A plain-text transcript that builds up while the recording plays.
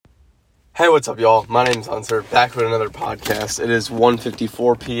Hey, what's up, y'all? My name's Hunter, back with another podcast. It is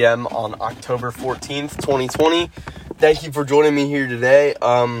 1:54 p.m. on October 14th, 2020. Thank you for joining me here today.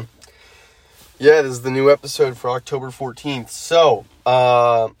 This is the new episode for October 14th. So,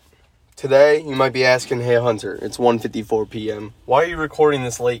 today, you might be asking, hey, Hunter, it's 1:54 p.m. Why are you recording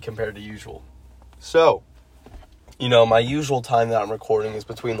this late compared to usual? So, my usual time that I'm recording is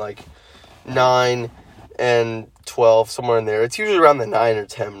between, 9 and 12, somewhere in there. It's usually around the 9 or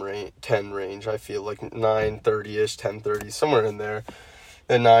 10 range, I feel, 9:30-ish, 10:30, somewhere in there,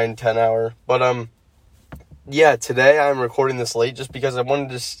 the 9-10 hour. But, today I'm recording this late just because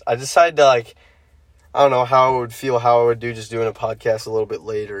I decided to, I don't know how I would feel, how I would do just doing a podcast a little bit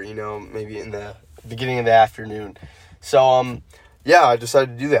later, maybe in the beginning of the afternoon. So, I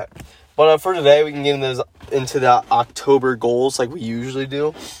decided to do that. But for today, we can get into the October goals like we usually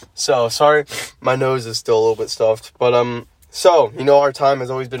do. So, sorry, my nose is still a little bit stuffed. But, our time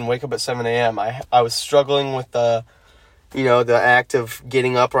has always been wake up at 7 a.m. I was struggling with the act of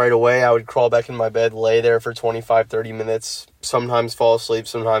getting up right away. I would crawl back in my bed, lay there for 25, 30 minutes, sometimes fall asleep,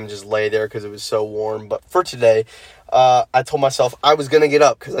 sometimes just lay there because it was so warm. But for today, I told myself I was going to get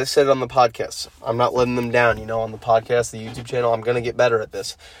up because I said it on the podcast. I'm not letting them down, on the podcast, the YouTube channel. I'm going to get better at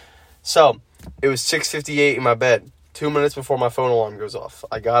this. So, it was 6:58 in my bed, 2 minutes before my phone alarm goes off.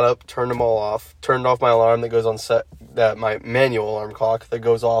 I got up, turned them all off, turned off my alarm that goes on my manual alarm clock that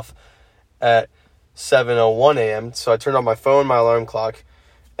goes off at 7:01 a.m. So I turned on my phone, my alarm clock,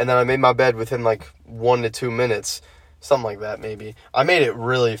 and then I made my bed within 1 to 2 minutes, something like that maybe. I made it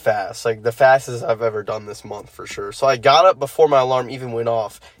really fast, the fastest I've ever done this month for sure. So I got up before my alarm even went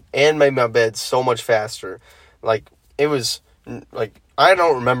off and made my bed so much faster. It was I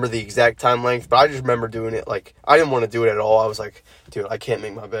don't remember the exact time length, but I just remember doing it. I didn't want to do it at all. I was like, dude, I can't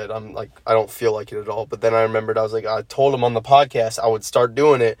make my bed. I don't feel like it at all. But then I remembered, I told him on the podcast I would start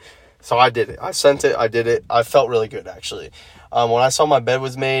doing it. So I did it. I sent it. I did it. I felt really good, actually. When I saw my bed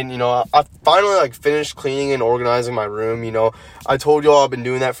was made, I finally, finished cleaning and organizing my room, I told y'all I've been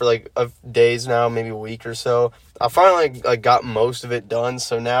doing that for, days now, maybe a week or so. I finally, got most of it done,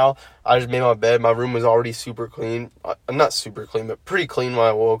 so now I just made my bed. My room was already super clean. Not super clean, but pretty clean when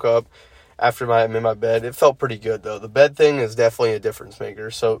I woke up after I made my bed. It felt pretty good, though. The bed thing is definitely a difference maker,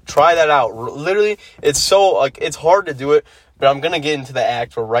 so try that out. Literally, it's so, it's hard to do it, but I'm going to get into the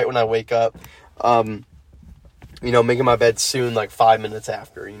act where right when I wake up, making my bed soon, 5 minutes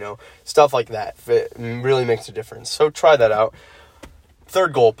after, stuff like that. It really makes a difference. So try that out.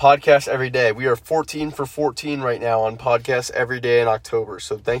 Third goal, podcast every day. We are 14 for 14 right now on podcasts every day in October.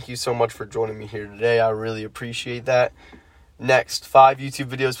 So thank you so much for joining me here today. I really appreciate that. Next, 5 YouTube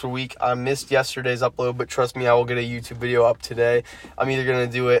videos per week. I missed yesterday's upload, but trust me, I will get a YouTube video up today. I'm either going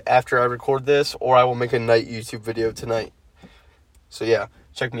to do it after I record this, or I will make a night YouTube video tonight. So yeah,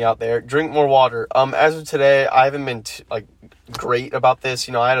 check me out there. Drink more water. As of today, I haven't been great about this.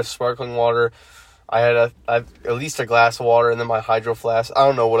 I had a sparkling water. I had at least a glass of water and then my hydro flask. I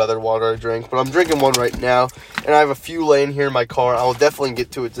don't know what other water I drink, but I'm drinking one right now. And I have a few laying here in my car. I will definitely get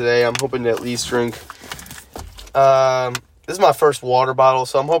to it today. I'm hoping to at least drink. This is my first water bottle,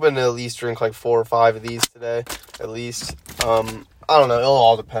 so I'm hoping to at least drink 4 or 5 of these today, at least. I don't know. It'll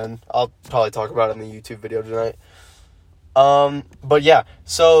all depend. I'll probably talk about it in the YouTube video tonight. But yeah,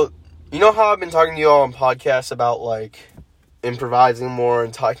 so, how I've been talking to you all on podcasts about, improvising more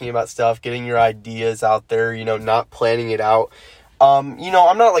and talking about stuff, getting your ideas out there, not planning it out. I'm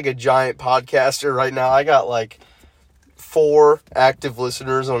not, a giant podcaster right now. I got, 4 active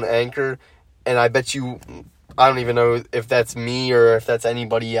listeners on Anchor, and I bet you, I don't even know if that's me or if that's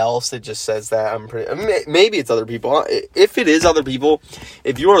anybody else. It just says that. Maybe it's other people. If it is other people,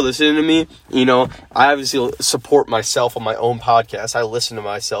 if you are listening to me, I obviously support myself on my own podcast. I listen to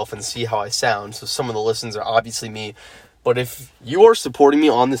myself and see how I sound. So some of the listens are obviously me. But if you are supporting me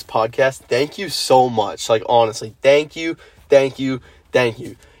on this podcast, thank you so much. Honestly, thank you, thank you, thank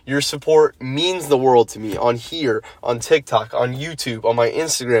you. Your support means the world to me on here, on TikTok, on YouTube, on my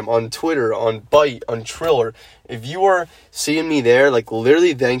Instagram, on Twitter, on Byte, on Triller. If you are seeing me there,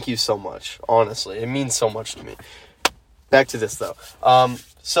 literally thank you so much. Honestly, it means so much to me. Back to this, though.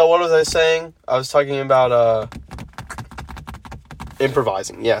 So what was I saying? I was talking about,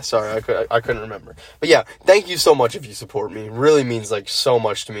 improvising. Yeah, sorry, I couldn't remember. But yeah, thank you so much if you support me. It really means, so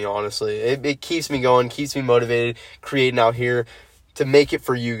much to me, honestly. It keeps me going, keeps me motivated, creating out here to make it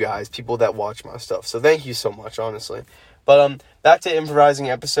for you guys, people that watch my stuff. So thank you so much, honestly. But back to improvising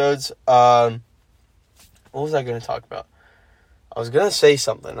episodes. What was I going to talk about? I was going to say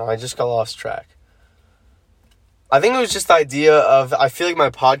something. I just got lost track. I think it was just the idea of, I feel like my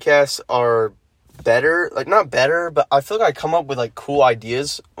podcasts are better, like, not better, but I feel like I come up with, like, cool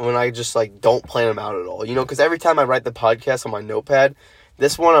ideas when I just, like, don't plan them out at all, you know, because every time I write the podcast on my notepad,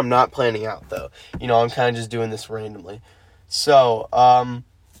 this one I'm not planning out, though, you know, I'm kind of just doing this randomly. So,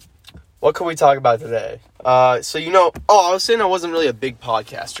 what can we talk about today? So, you know, I was saying I wasn't really a big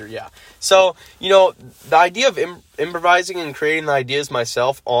podcaster, yeah. So, you know, the idea of improvising and creating the ideas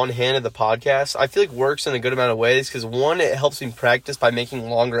myself on hand of the podcast, I feel like works in a good amount of ways, because one, it helps me practice by making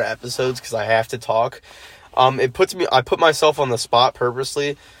longer episodes, because I have to talk. I put myself on the spot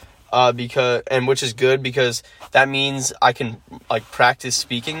purposely, which is good, because that means I can, like, practice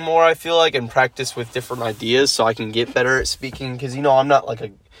speaking more, I feel like, and practice with different ideas, so I can get better at speaking, because, you know, I'm not, like,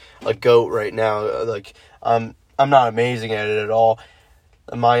 a goat right now, like, I'm not amazing at it at all.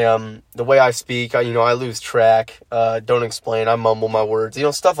 The way I speak, I lose track, don't explain, I mumble my words, you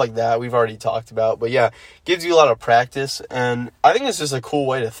know, stuff like that we've already talked about, but yeah, gives you a lot of practice, and I think it's just a cool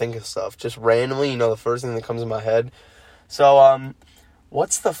way to think of stuff, just randomly, you know, the first thing that comes in my head. So,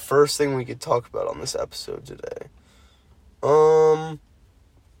 what's the first thing we could talk about on this episode today?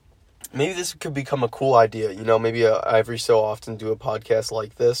 Maybe this could become a cool idea, you know, maybe every so often do a podcast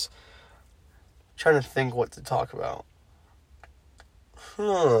like this. I'm trying to think what to talk about.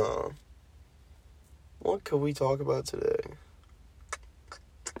 What could we talk about today?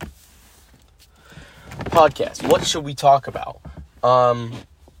 Podcast. What should we talk about? Come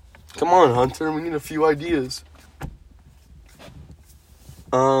on, Hunter. We need a few ideas.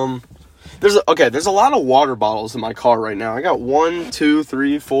 There's a lot of water bottles in my car right now. I got 1, 2,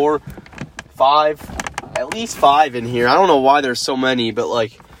 3, 4, 5, at least 5 in here. I don't know why there's so many, but,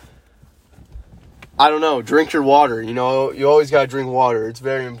 like, I don't know. Drink your water. You know, you always gotta drink water. It's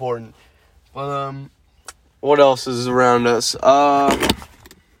very important. But, what else is around us? Not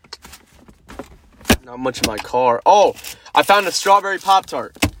much in my car. Oh, I found a strawberry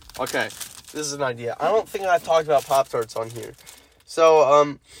Pop-Tart. Okay, this is an idea. I don't think I've talked about Pop-Tarts on here.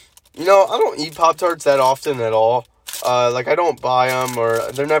 So, you know, I don't eat Pop-Tarts that often at all. Like, I don't buy them,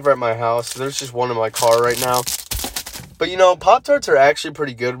 or they're never at my house. There's just one in my car right now. But, you know, Pop-Tarts are actually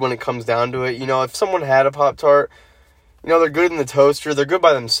pretty good when it comes down to it. You know, if someone had a Pop-Tart, you know, they're good in the toaster. They're good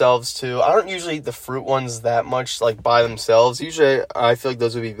by themselves, too. I don't usually eat the fruit ones that much, like, by themselves. Usually, I feel like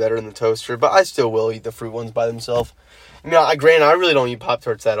those would be better in the toaster, but I still will eat the fruit ones by themselves. You know, I really don't eat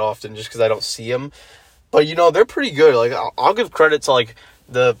Pop-Tarts that often just because I don't see them. But, you know, they're pretty good. Like, I'll give credit to, like,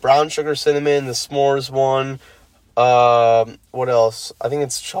 the brown sugar cinnamon, the s'mores one. What else? I think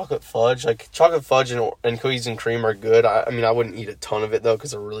it's chocolate fudge. Like, chocolate fudge and cookies and cream are good. I mean, I wouldn't eat a ton of it, though,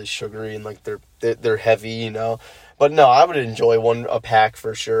 because they're really sugary and, like, they're heavy, you know. But, no, I would enjoy a pack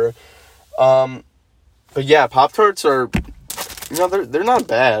for sure. But, yeah, Pop-Tarts are, you know, they're not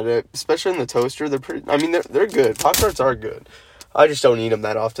bad. Especially in the toaster. They're good. Pop-Tarts are good. I just don't eat them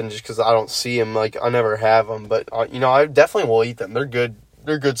that often just because I don't see them. Like, I never have them. But, you know, I definitely will eat them. They're good.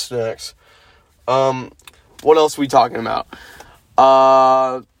 They're good snacks. What else are we talking about?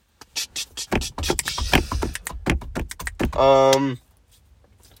 I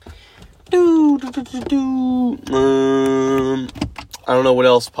don't know what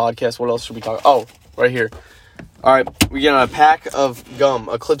else. Podcast. What else should we talk? Oh, right here. All right, we got a pack of gum,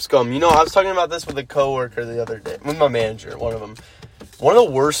 Eclipse gum. You know, I was talking about this with a coworker the other day, with my manager, one of them. One of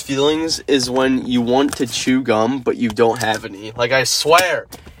the worst feelings is when you want to chew gum, but you don't have any. Like, I swear,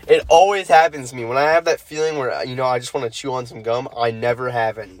 it always happens to me. When I have that feeling where, you know, I just want to chew on some gum, I never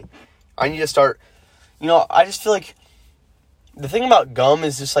have any. I need to start, you know, I just feel like the thing about gum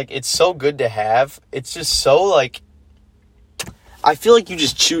is just, like, it's so good to have. It's just so, like, I feel like you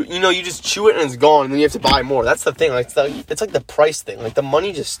just chew it and it's gone, and then you have to buy more. That's the thing. Like, it's like the price thing. Like, the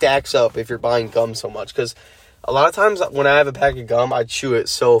money just stacks up if you're buying gum so much, because a lot of times when I have a pack of gum, I chew it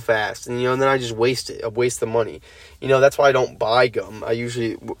so fast, and, you know, and then I just waste it. I waste the money. You know, that's why I don't buy gum. I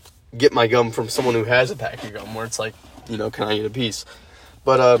usually get my gum from someone who has a pack of gum, where it's like, you know, can I eat a piece?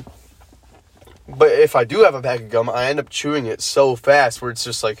 But if I do have a pack of gum, I end up chewing it so fast, where it's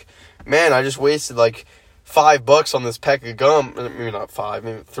just like, man, I just wasted, like, $5 on this pack of gum. Maybe not 5,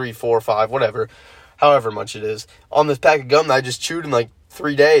 maybe 3, 4, 5, whatever. However much it is. On this pack of gum that I just chewed in, like,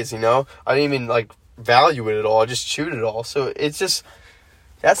 3 days, you know? I didn't even, like, value it at all. I just chewed it all. So it's just,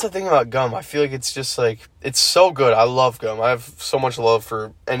 that's the thing about gum. I feel like it's just, like, it's so good. I love gum. I have so much love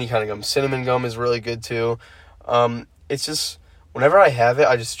for any kind of gum. Cinnamon gum is really good, too. It's just, whenever I have it,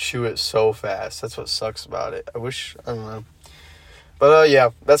 I just chew it so fast. That's what sucks about it. I don't know. But, yeah,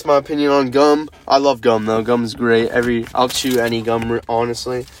 that's my opinion on gum. I love gum, though. Gum is great. I'll chew any gum,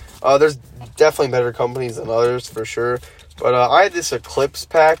 honestly. There's definitely better companies than others, for sure. But, I had this Eclipse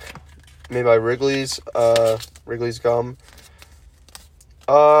pack made by Wrigley's gum.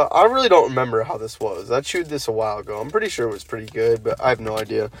 I really don't remember how this was. I chewed this a while ago. I'm pretty sure it was pretty good, but I have no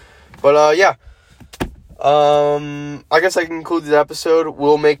idea. But, yeah. I guess I can conclude the episode.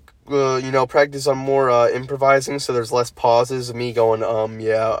 We'll make, practice on more, improvising, so there's less pauses of me going,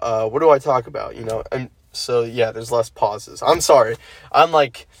 what do I talk about, and so, yeah, there's less pauses. I'm sorry. I'm,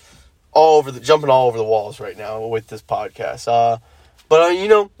 jumping all over the walls right now with this podcast.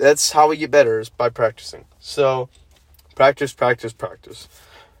 But, that's how we get better, is by practicing. So, practice, practice, practice.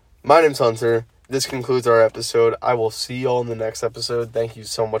 My name's Hunter. This concludes our episode. I will see y'all in the next episode. Thank you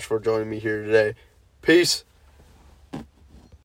so much for joining me here today. Peace.